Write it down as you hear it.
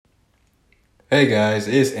Hey guys,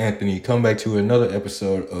 it's Anthony. Come back to another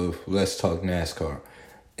episode of Let's Talk NASCAR.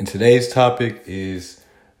 And today's topic is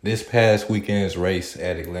this past weekend's race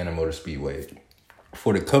at Atlanta Motor Speedway.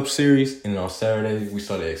 For the Cup Series, and on Saturday, we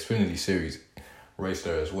saw the Xfinity Series race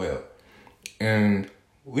there as well. And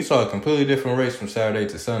we saw a completely different race from Saturday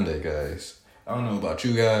to Sunday, guys. I don't know about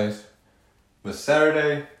you guys, but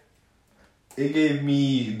Saturday, it gave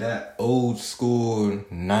me that old school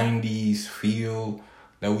 90s feel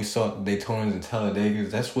that we saw at Daytonas and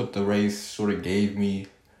Talladegas. That's what the race sort of gave me.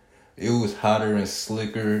 It was hotter and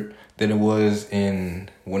slicker than it was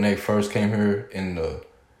when they first came here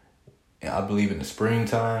I believe in the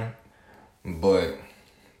springtime. But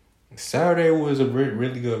Saturday was a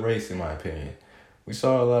really good race in my opinion. We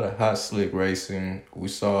saw a lot of hot, slick racing. We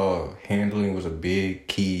saw handling was a big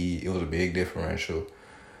key. It was a big differential.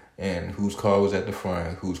 And whose car was at the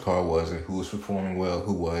front, whose car wasn't, who was performing well,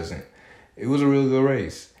 who wasn't. It was a really good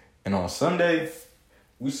race. And on Sunday,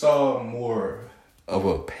 we saw more of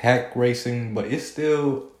a pack racing, but I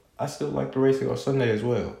still like the racing on Sunday as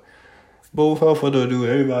well. But without further ado,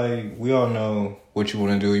 everybody, we all know what you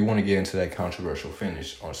want to do. You want to get into that controversial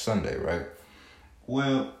finish on Sunday, right?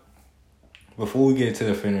 Well, before we get to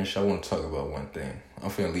the finish, I want to talk about one thing. I'm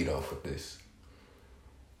finna lead off with this.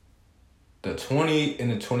 The 20 and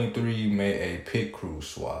the 23 made a pit crew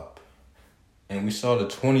swap. And we saw the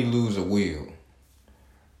 20 lose a wheel.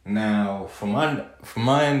 Now, from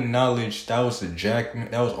my knowledge, that was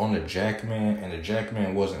on the Jackman, and the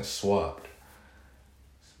Jackman wasn't swapped.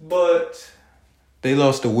 But they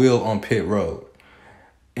lost the wheel on pit road.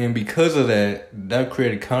 And because of that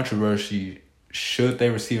created controversy. Should they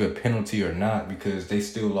receive a penalty or not? Because they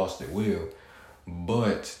still lost the wheel.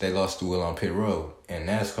 But they lost the wheel on pit road. And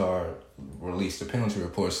NASCAR released a penalty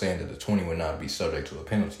report saying that the 20 would not be subject to a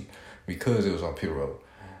penalty because it was on pit road.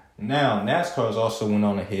 Now, NASCAR also went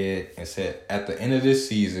on ahead and said at the end of this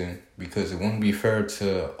season, because it wouldn't be fair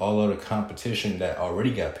to all other competition that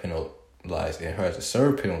already got penalized and has a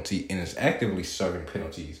serve penalty and is actively serving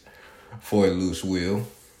penalties for a loose wheel,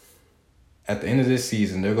 at the end of this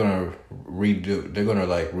season, they're gonna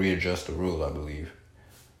readjust the rule, I believe.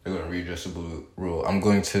 They're gonna readjust the rule. I'm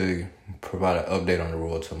going to provide an update on the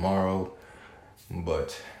rule tomorrow,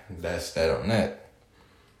 but that's that on that.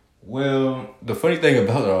 Well, the funny thing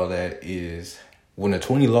about all that is when the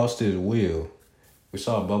 20 lost his wheel, we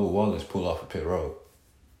saw Bubba Wallace pull off a pit road.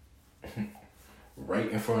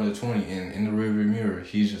 Right in front of the 20 in the rearview mirror.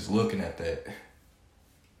 He's just looking at that.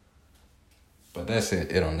 But that's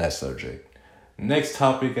it on that subject. Next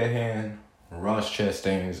topic at hand, Ross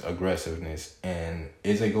Chastain's aggressiveness. And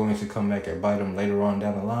is it going to come back and bite him later on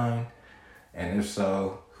down the line? And if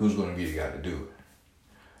so, who's going to be the guy to do it?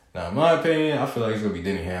 Now, in my opinion, I feel like it's going to be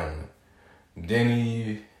Denny Hamlin.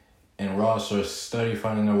 Denny and Ross are steady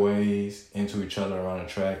finding their ways into each other around the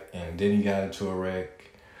track. And Denny got into a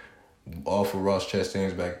wreck off of Ross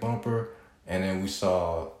Chastain's back bumper. And then we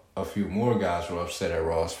saw a few more guys were upset at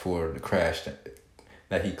Ross for the crash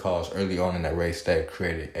that he caused early on in that race that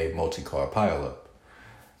created a multi-car pileup.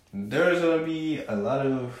 There's going to be a lot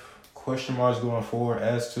of question marks going forward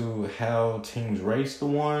as to how teams race the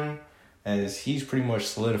one, as he's pretty much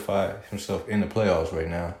solidified himself in the playoffs right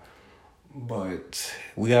now. But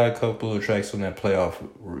we got a couple of tracks on that playoff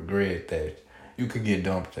grid that you could get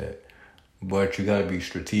dumped at. But you got to be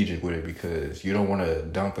strategic with it because you don't want to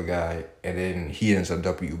dump a guy and then he ends up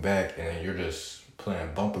dumping you back and then you're just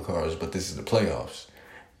playing bumper cars, but this is the playoffs.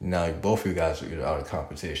 Now, both of you guys are either out of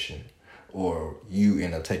competition or you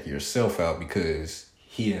end up taking yourself out because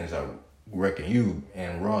he ends up wrecking you.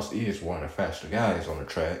 And Ross is one of the faster guys on the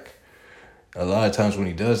track. A lot of times when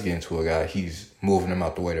he does get into a guy, he's moving him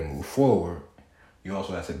out the way to move forward. You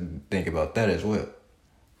also have to think about that as well.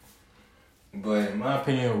 But in my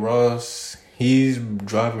opinion, Ross, he's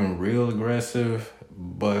driving real aggressive,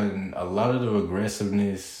 but a lot of the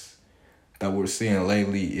aggressiveness that we're seeing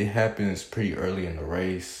lately, it happens pretty early in the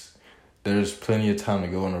race. There's plenty of time to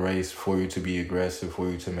go in the race for you to be aggressive, for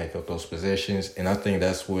you to make up those positions. And I think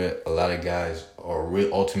that's what a lot of guys are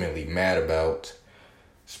ultimately mad about,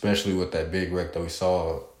 especially with that big wreck that we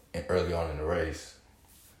saw early on in the race.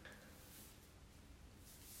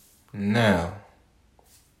 Now,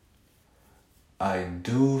 I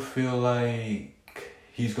do feel like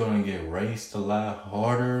he's going to get raced a lot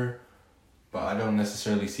harder, but I don't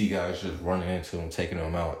necessarily see guys just running into him, taking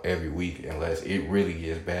him out every week unless it really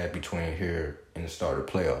gets bad between here and the start of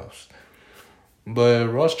playoffs. But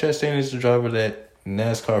Ross Chastain is the driver that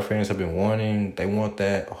NASCAR fans have been wanting. They want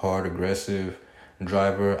that hard, aggressive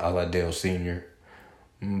driver a la Dale Sr.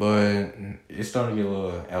 But it's starting to get a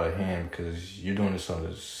little out of hand because you're doing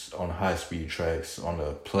this on high speed tracks, on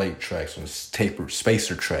the plate tracks, on the tapered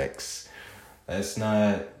spacer tracks. That's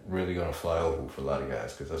not really gonna fly over for a lot of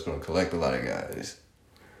guys because that's gonna collect a lot of guys.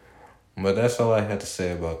 But that's all I had to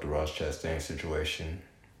say about the Ross Chastain situation.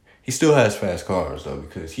 He still has fast cars though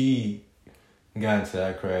because he got into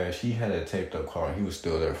that crash. He had a taped up car and he was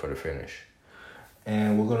still there for the finish.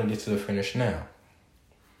 And we're gonna get to the finish now.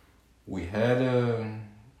 We had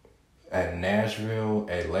at Nashville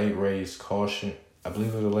a late race caution. I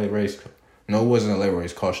believe it was a late race. No, it wasn't a late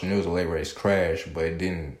race caution. It was a late race crash, but it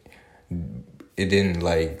didn't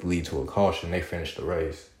like lead to a caution. They finished the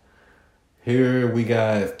race. Here we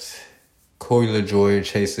got Corey LaJoie and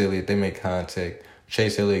Chase Elliott. They make contact.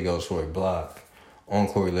 Chase Elliott goes for a block on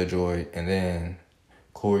Corey LaJoie, and then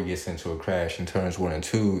Corey gets into a crash and turns 1 and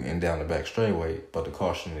 2 and down the back straightaway, but the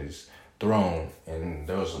caution is thrown, and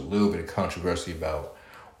there was a little bit of controversy about,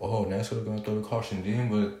 oh, NASCAR was going to throw the caution then,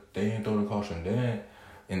 but they didn't throw the caution then.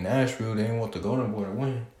 In Nashville, they didn't want the Golden Boy to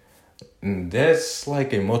win. And that's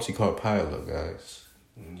like a multi-car pileup, guys.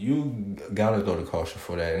 You got to throw the caution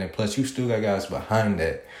for that, and then plus you still got guys behind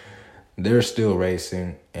that. They're still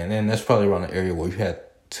racing, and then that's probably around the area where you had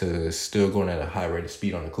to still going at a high rate of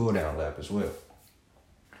speed on the cooldown lap as well.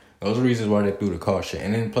 Those are reasons why they threw the caution.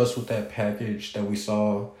 And then plus with that package that we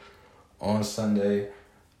saw on Sunday,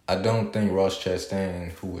 I don't think Ross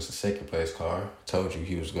Chastain, who was the second place car, told you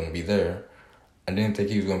he was going to be there. I didn't think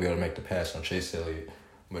he was going to be able to make the pass on Chase Elliott.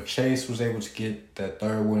 But Chase was able to get that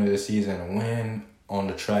third win of the season and win on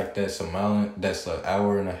the track that's an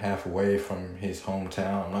hour and a half away from his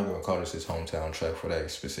hometown. I'm not going to call this his hometown track for that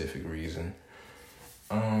specific reason.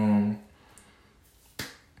 No,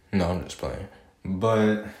 I'm just playing.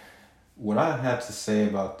 But what I have to say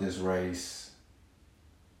about this race,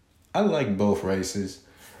 I like both races,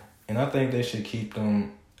 and I think they should keep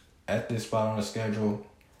them at this spot on the schedule,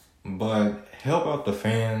 but help out the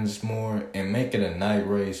fans more and make it a night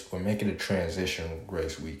race or make it a transition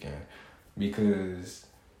race weekend, because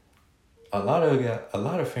a lot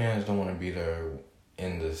of fans don't want to be there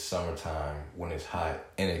in the summertime when it's hot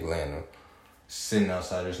in Atlanta, sitting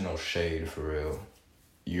outside. There's no shade for real.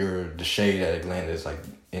 The shade at Atlanta is like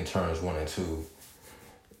in turns 1 and 2.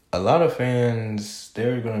 A lot of fans,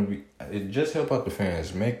 just help out the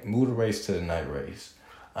fans. Move the race to the night race.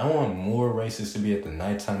 I want more races to be at the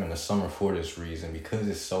nighttime in the summer for this reason, because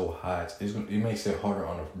it's so hot. It makes it harder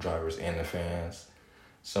on the drivers and the fans.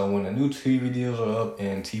 So when the new TV deals are up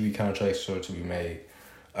and TV contracts start to be made,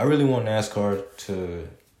 I really want NASCAR to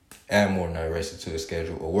add more night races to the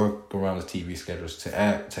schedule or work around the TV schedules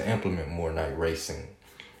to implement more night racing.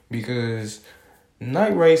 Because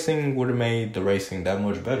night racing would have made the racing that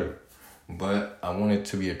much better. But I want it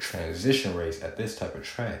to be a transition race at this type of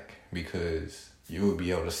track, because you would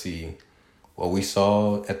be able to see what we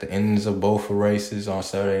saw at the ends of both races on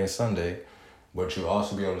Saturday and Sunday, but you'll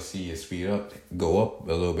also be able to see it go up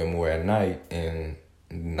a little bit more at night. And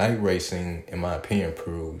night racing, in my opinion,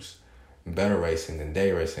 proves better racing than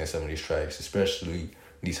day racing at some of these tracks, especially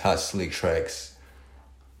these hot, slick tracks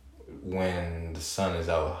when the sun is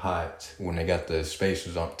out hot, when they got the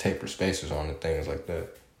tapered spacers on and things like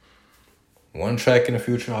that. One track in the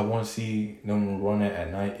future I want to see them run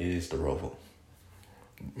at night is the Roval.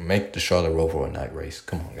 Make the Charlotte Roval a night race.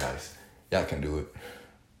 Come on, guys. Y'all can do it.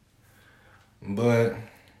 But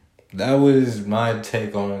that was my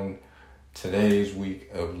take on today's week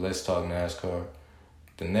of Let's Talk NASCAR.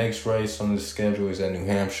 The next race on the schedule is at New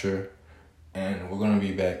Hampshire, and we're gonna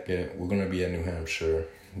be at New Hampshire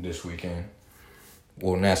this weekend.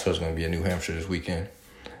 Well, NASCAR's gonna be at New Hampshire this weekend,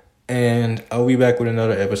 and I'll be back with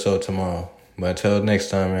another episode tomorrow. But until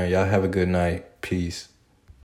next time, man, y'all have a good night. Peace.